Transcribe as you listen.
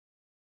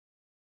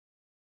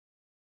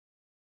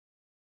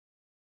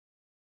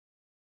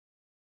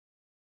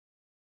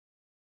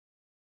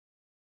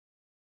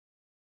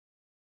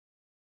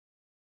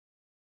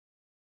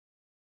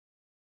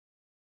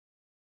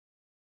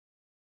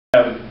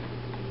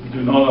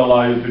to not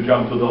allow you to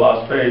jump to the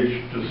last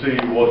page to see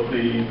what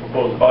the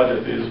proposed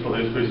budget is for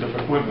this piece of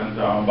equipment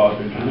that I'm about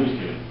to introduce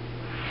to you.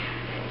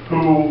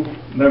 Who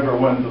never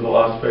went to the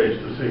last page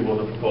to see what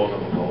the proposal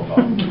was all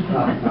about?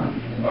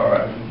 All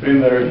right,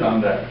 been there,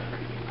 done that.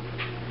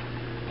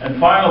 And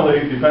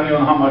finally, depending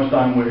on how much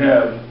time we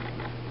have,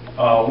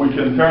 we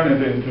can turn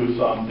it into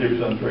some tips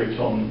and tricks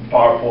on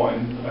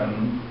PowerPoint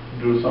and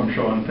do some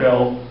show and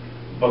tell,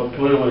 but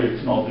clearly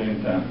it's not the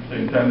intent.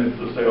 The intent is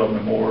to stay on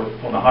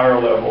a higher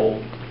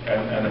level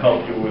and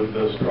help you with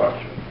the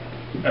structure.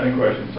 Any questions?